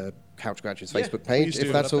the Couch Scratchers Yeah, Facebook page, please do.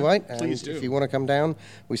 if that's all right. Please And do. if you want to come down,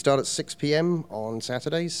 we start at 6 p.m. on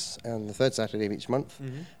Saturdays, and the third Saturday of each month.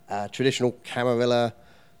 Traditional Camarilla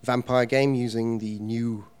vampire game using the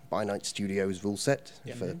new By Night Studios rule set,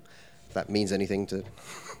 if that means anything to...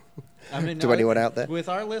 to anyone out there. With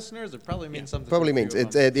our listeners, it probably means something. Probably to a means few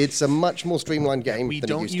of them. it's a much more streamlined game We than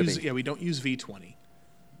don't it used use to be. we don't use V20.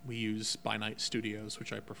 We use By Night Studios,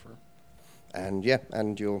 which I prefer. And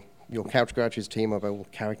your Couch Grouches team are all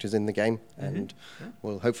characters in the game, and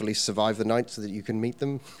will hopefully survive the night so that you can meet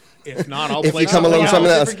them. If not, I'll If play you come along something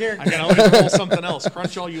something else. else. I can always roll something else.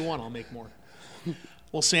 Crunch all you want. I'll make more.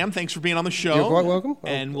 Well, Sam, thanks for being on the show. You're quite welcome.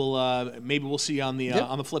 And maybe we'll see you on the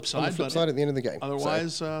flip side. On the flip but side at the end of the game.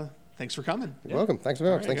 Otherwise, thanks for coming. You're welcome. Thanks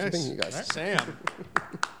very much. All right, Thanks for being you guys. Sam.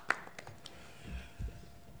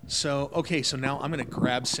 So now I'm going to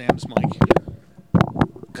grab Sam's mic,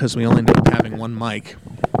 because we only ended up having one mic.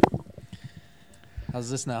 How's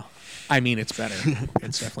this now? I mean, it's better.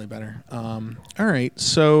 It's definitely better. All right,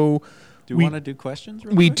 so Do you want to do questions?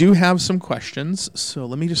 Real we quick? do have some questions. So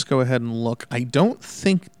let me just go ahead and look. I don't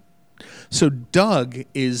think So Doug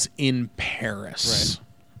is in Paris.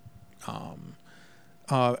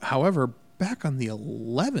 However, back on the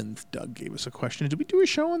 11th, Doug gave us a question. Did we do a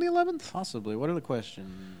show on the 11th? Possibly. What are the questions?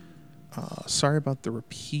 Sorry about the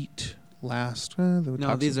repeat last.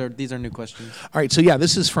 No, these are new questions. All right. So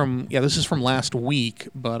this is from last week.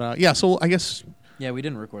 But so I guess. Yeah, we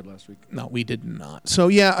didn't record last week. No, we did not. So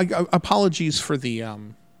apologies for the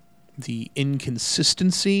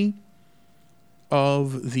inconsistency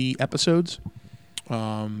of the episodes.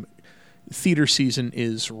 Theater season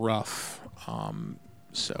is rough.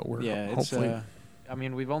 So we're hopefully.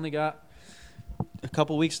 We've only got a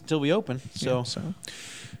couple weeks until we open, so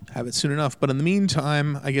have it soon enough. But in the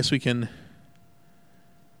meantime, I guess we can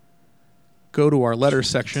go to our letter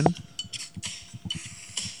section.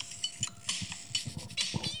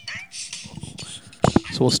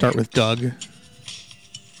 So we'll start with Doug.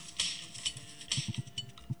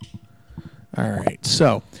 All right.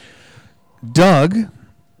 So Doug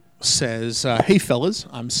says, hey, fellas,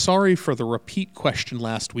 I'm sorry for the repeat question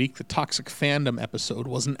last week. The Toxic Fandom episode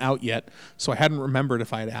wasn't out yet, so I hadn't remembered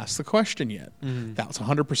if I had asked the question yet. Mm-hmm. That was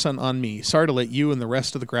 100% on me. Sorry to let you and the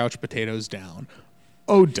rest of the Grouch Potatoes down.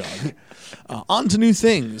 Oh, Doug. On to new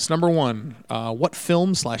things. Number one, what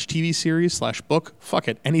film/TV series/book, fuck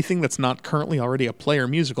it, anything that's not currently already a play or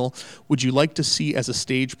musical, would you like to see as a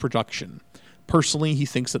stage production? Personally, he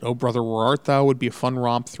thinks that Oh Brother, Where Art Thou would be a fun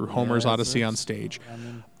romp through Homer's Odyssey on stage.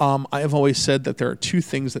 I have always said that there are two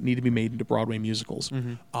things that need to be made into Broadway musicals.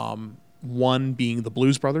 Mm-hmm. One being the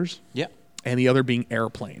Blues Brothers. Yep. And the other being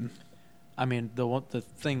Airplane. I mean, the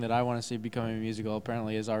thing that I want to see becoming a musical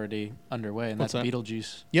apparently is already underway, and that's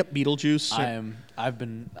Beetlejuice. Yep, Beetlejuice.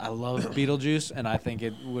 I love Beetlejuice, and I think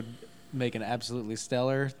it would make an absolutely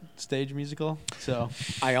stellar stage musical. So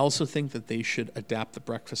I also think that they should adapt The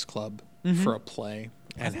Breakfast Club for a play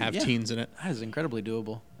and have teens in it. That is incredibly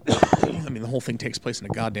doable. I mean, the whole thing takes place in a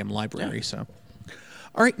goddamn library. Yeah. So,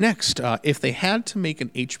 all right, next, if they had to make an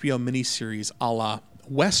HBO miniseries a la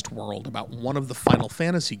Westworld about one of the Final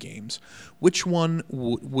Fantasy games, which one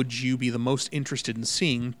would you be the most interested in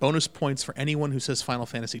seeing? Bonus points for anyone who says Final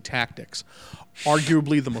Fantasy Tactics.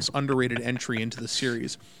 Arguably the most underrated entry into the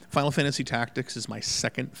series. Final Fantasy Tactics is my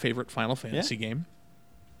second favorite Final Fantasy game.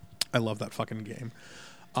 I love that fucking game.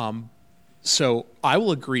 So I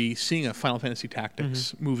will agree, seeing a Final Fantasy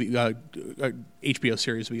Tactics movie, HBO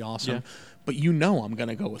series would be awesome. Yeah. But I'm going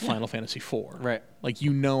to go with Final Fantasy IV. Right. Like,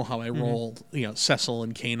 how I roll, Cecil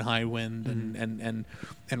and Kane Highwind and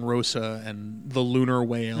Rosa and the Lunar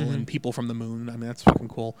Whale and People from the Moon. I mean, that's fucking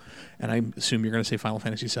cool. And I assume you're going to say Final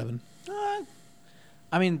Fantasy VII.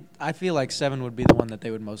 I feel like 7 would be the one that they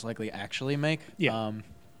would most likely actually make. Yeah.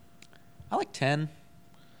 I like 10.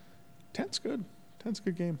 10's good. 10's a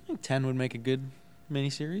good game. I think 10 would make a good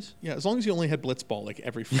miniseries. Yeah, as long as you only had Blitzball like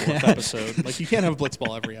every fourth episode. Like, you can't have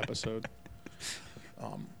Blitzball every episode.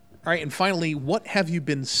 All right, and finally, what have you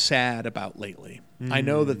been sad about lately? I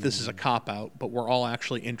know that this is a cop-out, but we're all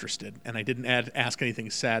actually interested, and I didn't ask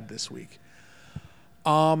anything sad this week.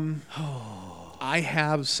 I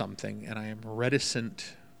have something, and I am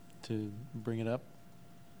reticent to bring it up.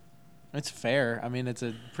 It's fair. I mean, it's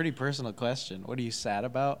a pretty personal question. What are you sad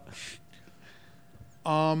about?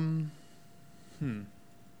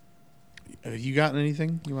 Have you gotten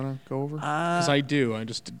anything you want to go over? Because I do. I'm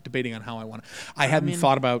just debating on how I want to. I hadn't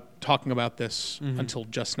thought about talking about this until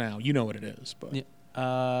just now. You know what it is, but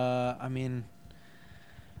I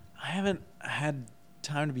haven't had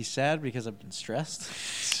time to be sad because I've been stressed.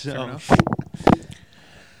 So. Fair enough.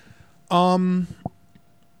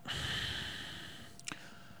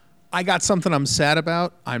 I got something I'm sad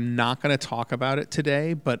about. I'm not going to talk about it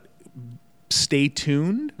today, but stay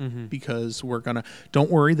tuned because we're going to...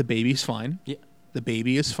 Don't worry, the baby's fine. Yeah. The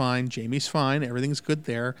baby is fine. Jamie's fine. Everything's good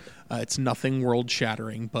there. It's nothing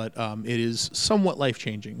world-shattering, but it is somewhat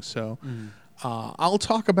life-changing. So I'll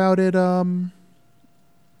talk about it...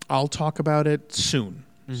 I'll talk about it soon.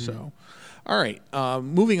 So, all right.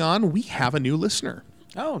 Moving on, we have a new listener.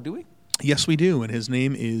 Oh, do we? Yes, we do, and his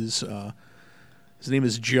name is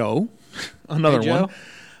Joe. Another Joe.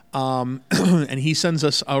 one. And he sends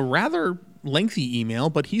us a rather lengthy email,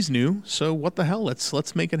 but he's new, so what the hell?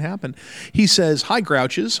 Let's make it happen. He says, "Hi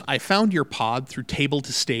Grouches, I found your pod through Table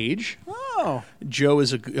to Stage. Oh,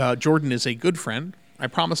 Jordan is a good friend. I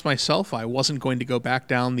promised myself I wasn't going to go back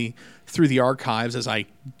down through the archives as I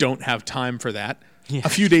don't have time for that. Yeah. A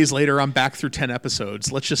few days later, I'm back through 10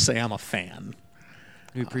 episodes. Let's just say I'm a fan."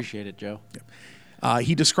 We appreciate it, Joe.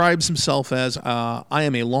 He describes himself as, I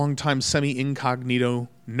am a longtime semi-incognito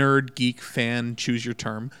nerd, geek, fan, choose your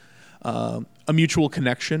term. A mutual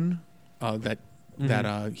connection that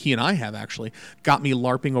that he and I have actually got me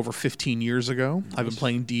LARPing over 15 years ago. I've been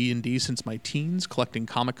playing D&D since my teens, collecting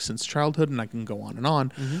comics since childhood, and I can go on and on.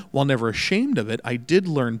 While never ashamed of it, I did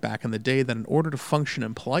learn back in the day that in order to function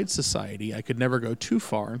in polite society, I could never go too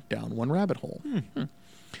far down one rabbit hole.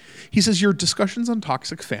 He says, your discussions on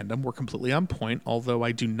toxic fandom were completely on point, although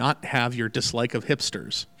I do not have your dislike of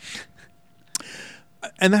hipsters.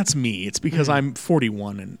 And that's me. It's because I'm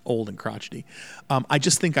 41 and old and crotchety. I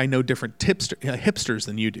just think I know different hipsters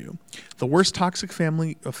than you do. The worst toxic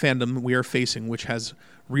fandom we are facing, which has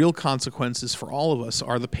real consequences for all of us,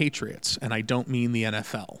 are the Patriots, and I don't mean the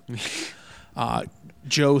NFL.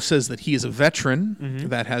 Joe says that he is a veteran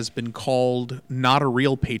that has been called not a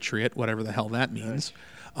real patriot, whatever the hell that means.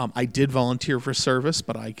 I did volunteer for service,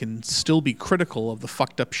 but I can still be critical of the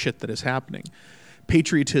fucked up shit that is happening.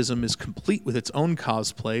 Patriotism is complete with its own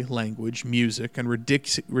cosplay, language, music, and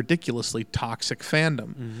ridiculously toxic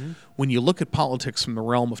fandom. When you look at politics from the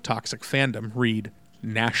realm of toxic fandom, read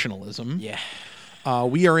nationalism. Yeah.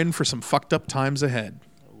 We are in for some fucked up times ahead.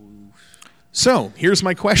 So, here's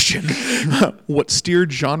my question. What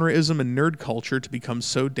steered genreism and nerd culture to become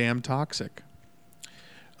so damn toxic?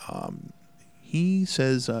 He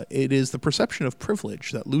says it is the perception of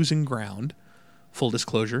privilege that losing ground. Full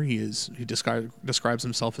disclosure, he describes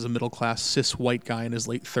himself as a middle-class cis white guy in his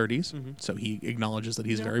late 30s, so he acknowledges that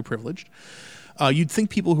he's very privileged. You'd think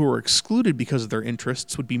people who are excluded because of their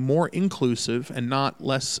interests would be more inclusive and not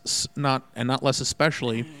less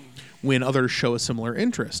especially when others show a similar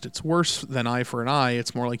interest. It's worse than eye for an eye.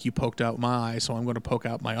 It's more like you poked out my eye, so I'm going to poke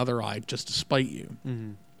out my other eye just to spite you.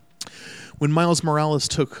 When Miles Morales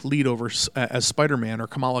took lead over as Spider-Man, or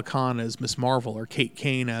Kamala Khan as Ms. Marvel, or Kate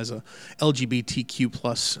Kane as a LGBTQ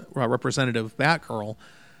plus representative Batgirl,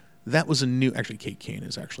 that was a new... Actually, Kate Kane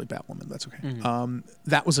is actually Batwoman. That's okay.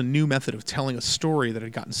 That was a new method of telling a story that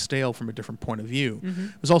had gotten stale from a different point of view.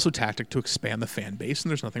 It was also a tactic to expand the fan base, and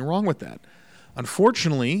there's nothing wrong with that.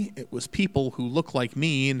 Unfortunately, it was people who look like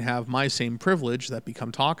me and have my same privilege that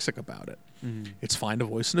become toxic about it. It's fine to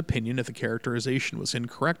voice an opinion if the characterization was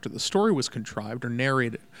incorrect or the story was contrived or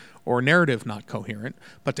narrative not coherent,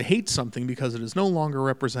 but to hate something because it is no longer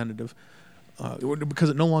representative, because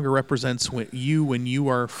it no longer represents you when you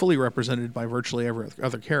are fully represented by virtually every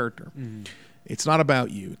other character. It's not about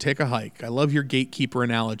you. Take a hike. I love your gatekeeper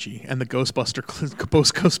analogy and the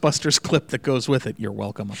Ghostbusters clip that goes with it. You're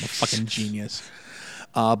welcome. I'm a fucking genius.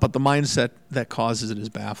 But the mindset that causes it is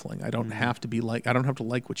baffling. I don't have to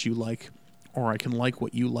like what you like, or I can like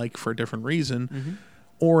what you like for a different reason,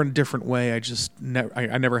 or in a different way.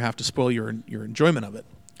 I never have to spoil your enjoyment of it.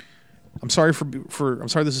 I'm sorry I'm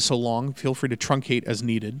sorry this is so long. Feel free to truncate as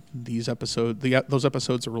needed. Those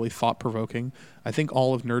episodes are really thought provoking. I think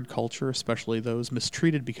all of nerd culture, especially those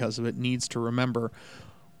mistreated because of it, needs to remember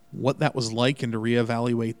what that was like and to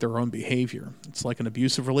reevaluate their own behavior. It's like an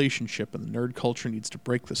abusive relationship, and the nerd culture needs to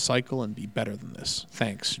break the cycle and be better than this.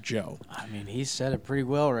 Thanks, Joe. I mean, he said it pretty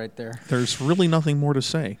well right there. There's really nothing more to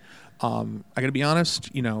say. I got to be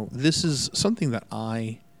honest, this is something that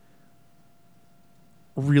I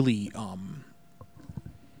really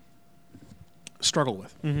struggle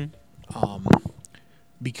with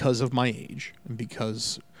because of my age and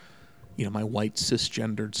because my white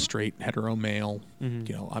cisgendered straight hetero male I'm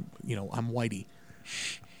whitey.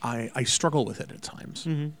 I struggle with it at times.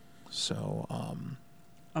 So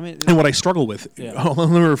I mean, and what I struggle with, let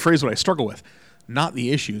me rephrase what I struggle with, not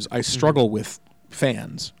the issues. I struggle with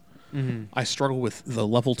fans. I struggle with the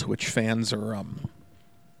level to which fans are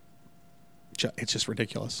it's just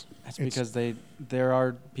ridiculous. That's because there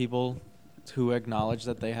are people who acknowledge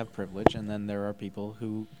that they have privilege, and then there are people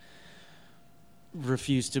who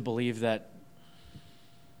refuse to believe that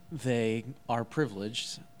they are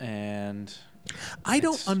privileged. And I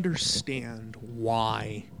don't understand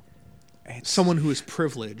why someone who is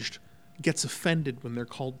privileged gets offended when they're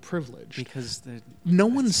called privileged. Because no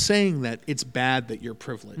one's saying that it's bad that you're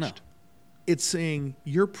privileged. No. It's saying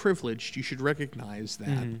you're privileged. You should recognize that,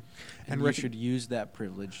 and you should use that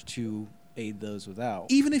privilege to aid those without.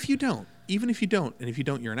 Even if you don't, and if you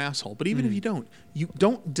don't, you're an asshole. But even if you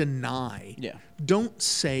don't deny. Yeah. Don't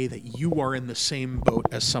say that you are in the same boat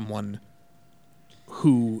as someone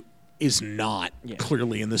who is not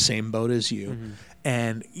clearly in the same boat as you,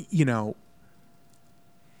 and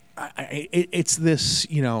it's this,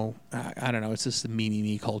 I don't know, it's just the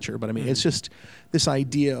me culture, but I mean, it's just this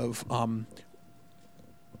idea of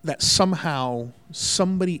that somehow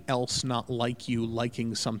somebody else not like you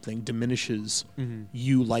liking something diminishes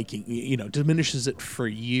you liking, diminishes it for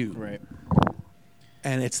you. Right.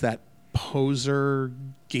 And it's that poser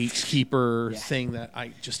gatekeeper thing that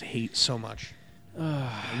I just hate so much.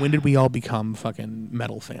 When did we all become fucking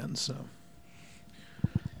metal fans? So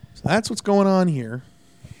that's what's going on here.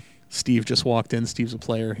 Steve just walked in. Steve's a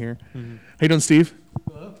player here. Mm-hmm. How you doing, Steve?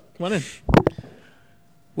 Hello? Come on in.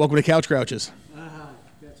 Welcome to Couch Crouches.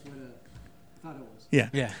 That's what I thought it was. Yeah.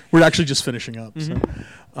 Yeah. We're actually just finishing up.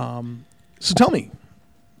 So tell me,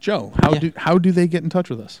 Joe, how do they get in touch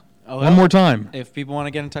with us? Oh, One more time. If people want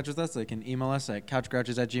to get in touch with us, they can email us at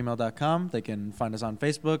couchcrouches@gmail.com. They can find us on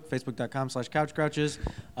Facebook, facebook.com/couchcrouches.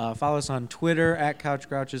 Follow us on Twitter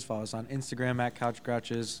 @couchcrouches. Follow us on Instagram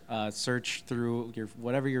 @couchcrouches. Search through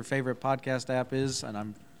whatever your favorite podcast app is, and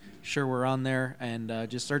I'm sure we're on there. And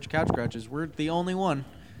just search Couch Crouches. We're the only one.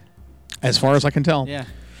 As far as I can tell. Yeah.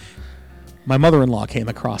 My mother-in-law came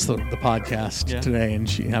across the podcast Yeah. today, and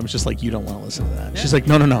I was just like, you don't want to listen to that. Yeah. She's like,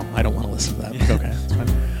 no, I don't want to listen to that. I'm like, okay, that's fine.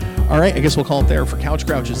 All right, I guess we'll call it there for Couch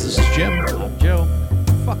Crouches. This is Jim. I'm Joe.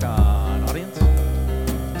 Fuck on, audience.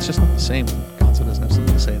 It's just not the same when Gonzo doesn't have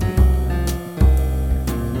something to say.